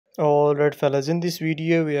Alright fellas, in this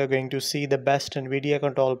video we are going to see the best NVIDIA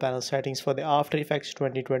control panel settings for the After Effects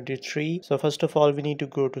 2023. So first of all we need to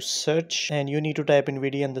go to search and you need to type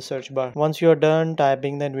NVIDIA in the search bar. Once you are done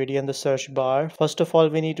typing the NVIDIA in the search bar, first of all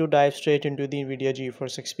we need to dive straight into the NVIDIA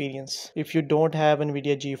GeForce Experience. If you don't have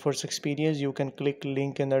NVIDIA GeForce Experience, you can click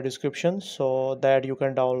link in the description so that you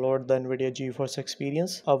can download the NVIDIA GeForce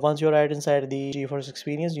Experience. Once you're right inside the GeForce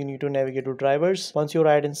Experience, you need to navigate to drivers. Once you're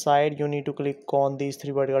right inside, you need to click on these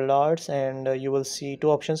three vertical dots and you will see two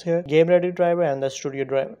options here: game ready driver and the studio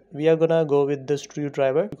driver. We are gonna go with the studio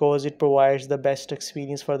driver because it provides the best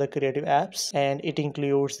experience for the creative apps and it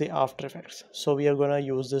includes the After Effects, so we are gonna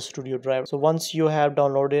use the studio driver. So once you have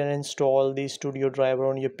downloaded and installed the studio driver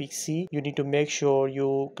on your PC, you need to make sure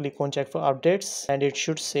you click on check for updates and it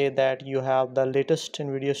should say that you have the latest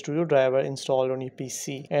NVIDIA Studio Driver installed on your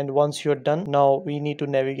PC. And once you're done, now we need to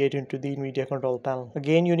navigate into the NVIDIA control panel.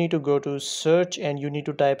 Again, you need to go to search and you need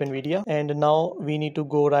to type NVIDIA, and now we need to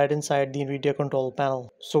go right inside the NVIDIA control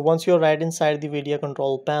panel. So once you're right inside the NVIDIA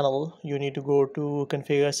control panel, you need to go to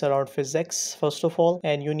configure surround PhysX first of all,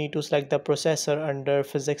 and you need to select the processor under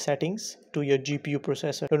PhysX settings to your GPU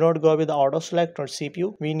processor. Do not go with the auto select or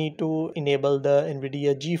CPU. We need to enable the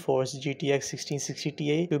NVIDIA GeForce GTX 1660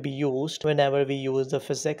 Ti to be used whenever we use the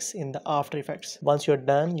PhysX in the After Effects. Once you're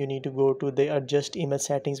done, you need to go to the adjust image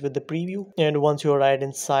settings with the preview, and once you're right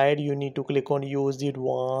inside, you need to click on use the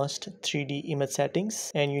advanced 3D image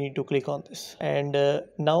settings and you need to click on this. And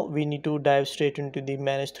now we need to dive straight into the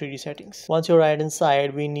manage 3D settings. Once you're right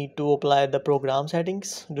inside, we need to apply the program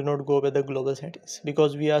settings. Do not go with the global settings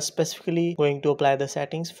because we are specifically going to apply the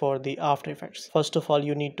settings for the After Effects. First of all,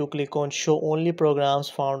 you need to click on show only programs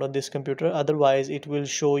found on this computer, otherwise it will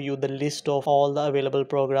show you the list of all the available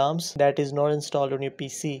programs that is not installed on your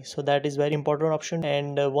PC. So that is very important option.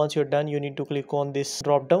 And once you're done, you need to click on this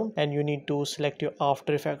drop down and you need to select your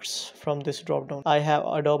After Effects from this drop down. I have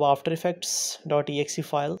Adobe After Effects.exe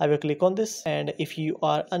file. I will click on this, and if you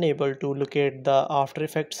are unable to locate the After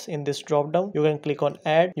Effects in this drop down, you can click on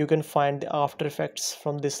add. You can find the After Effects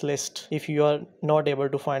from this list if you are not able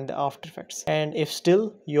to find the After Effects. And if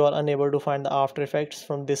still you are unable to find the After Effects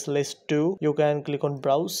from this list too, you can click on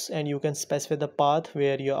browse and you can specify the path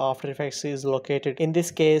where your After Effects is located. In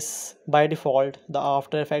this case, by default, the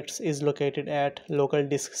After Effects is located at local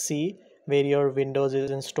disk C where your Windows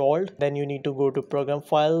is installed. Then you need to go to program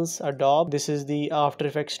files, Adobe. This is the After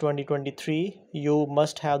Effects 2023. You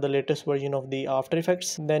must have the latest version of the After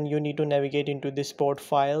Effects. Then you need to navigate into the export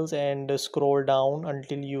files and scroll down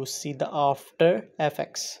until you see the After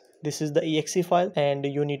Effects. This is the exe file and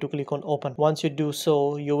you need to click on open. Once you do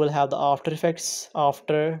so, you will have the After Effects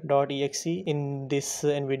after.exe in this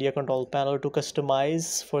NVIDIA control panel to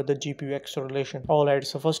customize for the GPU acceleration. Alright,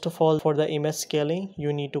 so first of all, for the image scaling,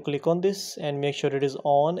 you need to click on this and make sure it is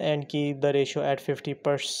on and keep the ratio at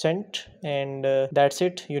 50%, and that's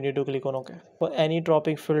it. You need to click on OK. For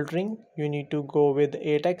anisotropic filtering, you need to go with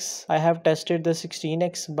 8x. I have tested the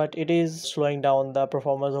 16x, but it is slowing down the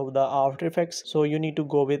performance of the After Effects, so you need to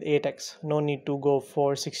go with 8x. No need to go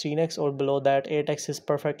for 16x or below that. 8x is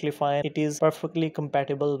perfectly fine. It is perfectly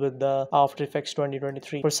compatible with the After Effects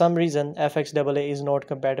 2023. For some reason, FXAA is not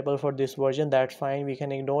compatible for this version. That's fine, we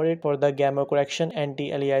can ignore it. For the gamma correction,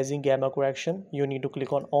 anti-aliasing gamma correction, you need to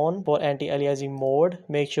click on. For anti-aliasing mode,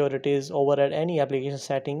 make sure it is override any application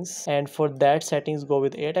settings, and for that settings go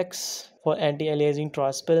with 8x. For anti-aliasing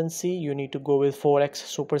transparency, you need to go with 4x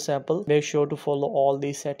super sample. Make sure to follow all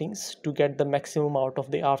these settings to get the maximum out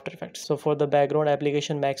of the After Effects. So for the background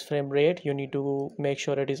application max frame rate, you need to make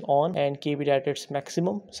sure it is on and keep it at its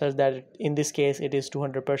maximum, such that in this case it is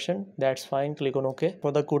 200%. That's fine, click on OK.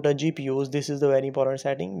 For the CUDA GPUs, this is the very important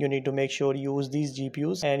setting. You need to make sure you use these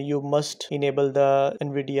GPUs and you must enable the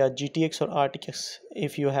NVIDIA GTX or RTX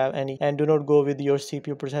if you have any, and do not go with your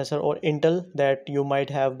CPU processor or Intel that you might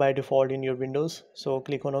have by default in your Windows. So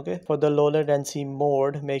click on OK. For the low latency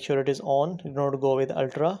mode, make sure it is on. Do not go with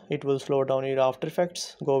ultra, it will slow down your After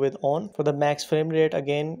Effects. Go with on. For the max frame rate,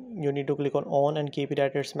 again you need to click on and keep it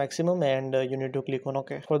at its maximum, and you need to click on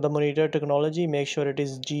OK. For the monitor technology, make sure it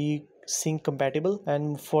is G sync compatible,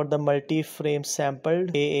 and for the multi-frame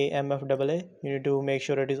sampled AAMFAA, you need to make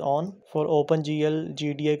sure it is on. For OpenGL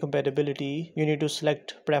GDI compatibility, you need to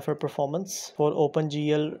select prefer performance. For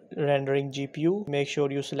OpenGL rendering GPU, make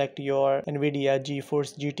sure you select your NVIDIA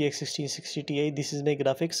GeForce GTX 1660 Ti. This is my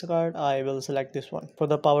graphics card, I will select this one. For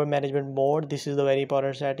the power management mode, this is the very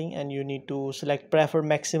important setting, and you need to select prefer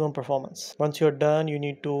maximum performance. Once you're done, you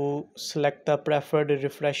need to select the preferred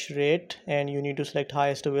refresh rate and you need to select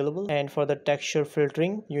highest available, And for the texture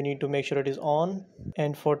filtering, you need to make sure it is on.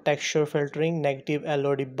 And for texture filtering, negative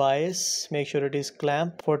LOD bias, make sure it is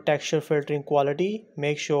clamp. For texture filtering quality,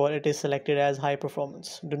 make sure it is selected as high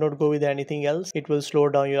performance. Do not go with anything else. It will slow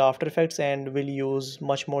down your After Effects and will use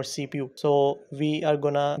much more CPU. So we are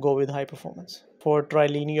gonna go with high performance. For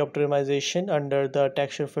trilinear optimization under the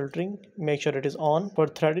texture filtering, make sure it is on. For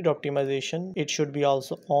threaded optimization, it should be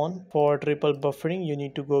also on. For triple buffering, you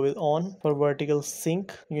need to go with on. For vertical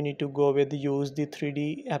sync, you need to go with use the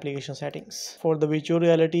 3D application settings. For the virtual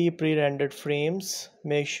reality pre-rendered frames,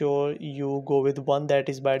 make sure you go with one, that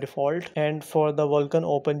is by default. And for the Vulkan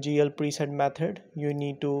OpenGL preset method, you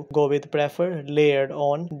need to go with prefer layered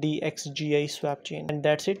on DXGI swap chain. And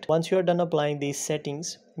that's it. Once you are done applying these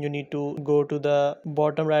settings, you need to go to the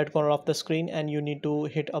bottom right corner of the screen and you need to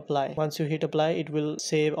hit apply. Once you hit apply, it will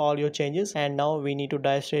save all your changes. And now we need to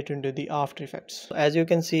dive straight into the After Effects. So as you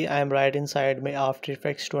can see, I am right inside my After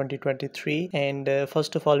Effects 2023. And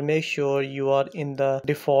first of all, make sure you are in the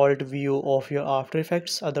default view of your After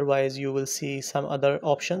Effects. Otherwise, you will see some other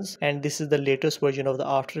options. And this is the latest version of the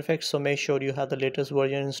After Effects. So make sure you have the latest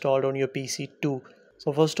version installed on your PC too.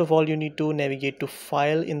 So first of all, you need to navigate to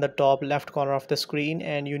File in the top left corner of the screen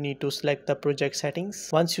and you need to select the project settings.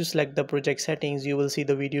 Once you select the project settings, you will see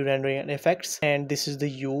the video rendering and effects, and this is the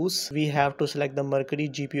use. We have to select the Mercury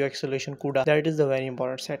GPU acceleration CUDA. That is the very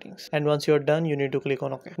important settings. And once you're done, you need to click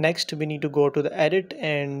on OK. Next, we need to go to the edit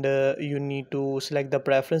and you need to select the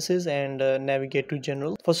preferences and navigate to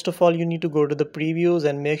general. First of all, you need to go to the previews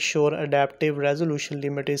and make sure adaptive resolution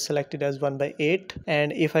limit is selected as 1/8.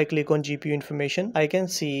 And if I click on GPU information, I can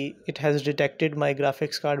see it has detected my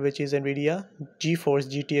graphics card, which is NVIDIA GeForce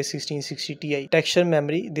GTX 1660 Ti. Texture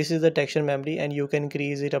memory, this is the texture memory and you can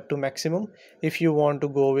increase it up to maximum. If you want to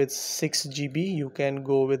go with 6 GB, you can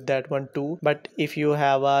go with that one too. But if you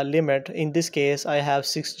have a limit, in this case I have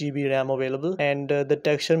 6 GB RAM available, and the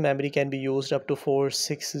texture memory can be used up to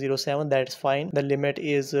 4607. That's fine. The limit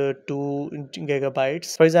is 2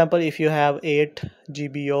 GB. For example, if you have 8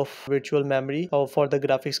 GB of virtual memory or for the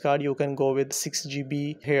graphics card, you can go with 6 GB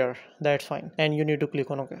here. That's fine. And you need to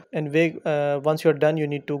click on OK. And once you're done, you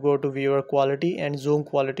need to go to viewer quality, and zoom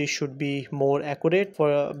quality should be more accurate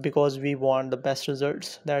because we want the best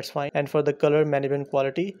results. That's fine. And for the color management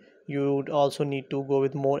quality, you would also need to go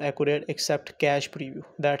with more accurate except cache preview.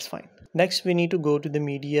 That's fine. Next, we need to go to the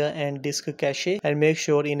media and disk cache and make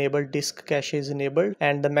sure enable disk cache is enabled,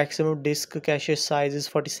 and the maximum disk cache size is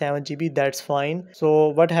 47 GB. That's fine. So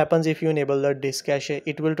what happens if you enable the disk cache?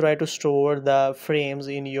 It will try to store the frames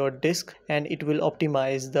in your disk and it will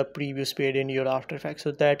optimize the preview speed in your After Effects.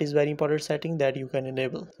 So that is very important setting that you can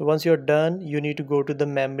enable. So once you're done, you need to go to the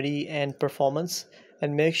memory and performance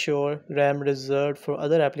and make sure RAM reserved for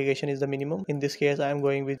other application is the minimum. In this case, I am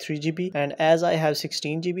going with 3 GB, and as I have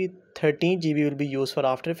 16 GB, 13 GB will be used for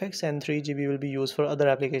After Effects and 3 GB will be used for other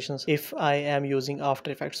applications if I am using After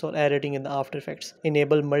Effects or editing in the After Effects.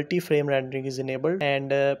 Enable multi-frame rendering is enabled, and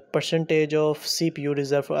percentage of CPU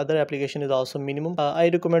reserved for other application is also minimum. I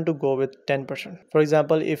recommend to go with 10%. For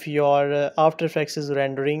example, if your After Effects is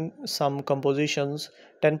rendering some compositions,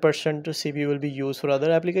 10% CPU will be used for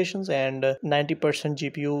other applications and 90%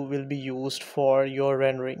 GPU will be used for your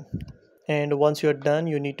rendering. And once you're done,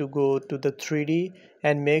 you need to go to the 3D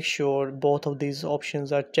and make sure both of these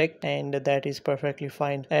options are checked, and that is perfectly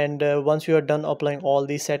fine. And once you are done applying all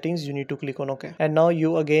these settings, you need to click on OK. And now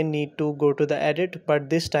you again need to go to the edit, but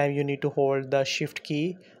this time you need to hold the shift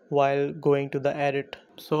key while going to the edit.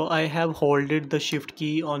 So I have holded the shift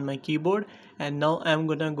key on my keyboard, and now I'm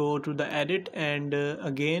gonna go to the edit, and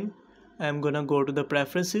again I'm gonna go to the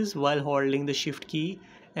preferences while holding the shift key,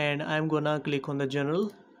 and I'm gonna click on the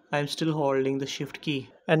general. I'm still holding the shift key,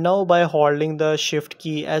 and now by holding the shift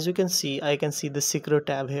key, as you can see, I can see the secret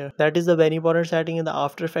tab here. That is the very important setting in the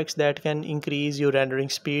After Effects that can increase your rendering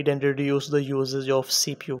speed and reduce the usage of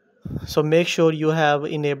CPU. So make sure you have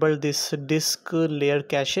enabled this disk layer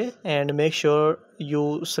cache, and make sure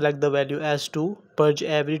you select the value as 2, purge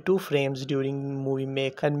every 2 frames during movie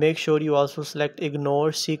make, and make sure you also select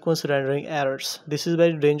ignore sequence rendering errors. This is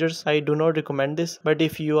very dangerous. I do not recommend this, but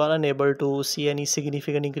if you are unable to see any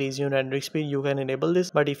significant increase in rendering speed, you can enable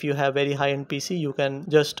this. But if you have very high-end PC, you can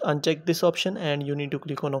just uncheck this option and you need to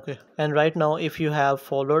click on OK. And right now, if you have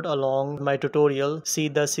followed along my tutorial, see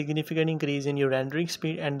the significant increase in your rendering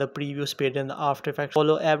speed and the preview speed in the After Effects.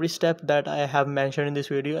 Follow every step that I have mentioned in this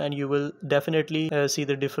video and you will definitely see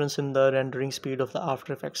the difference in the rendering speed of the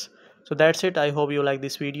After Effects. So that's it. I hope you like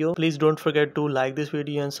this video. Please don't forget to like this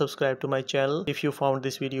video and subscribe to my channel if you found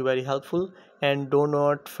this video very helpful, and do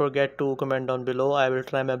not forget to comment down below. I will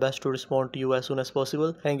try my best to respond to you as soon as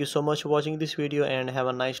possible. Thank you so much for watching this video and have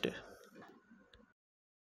a nice day.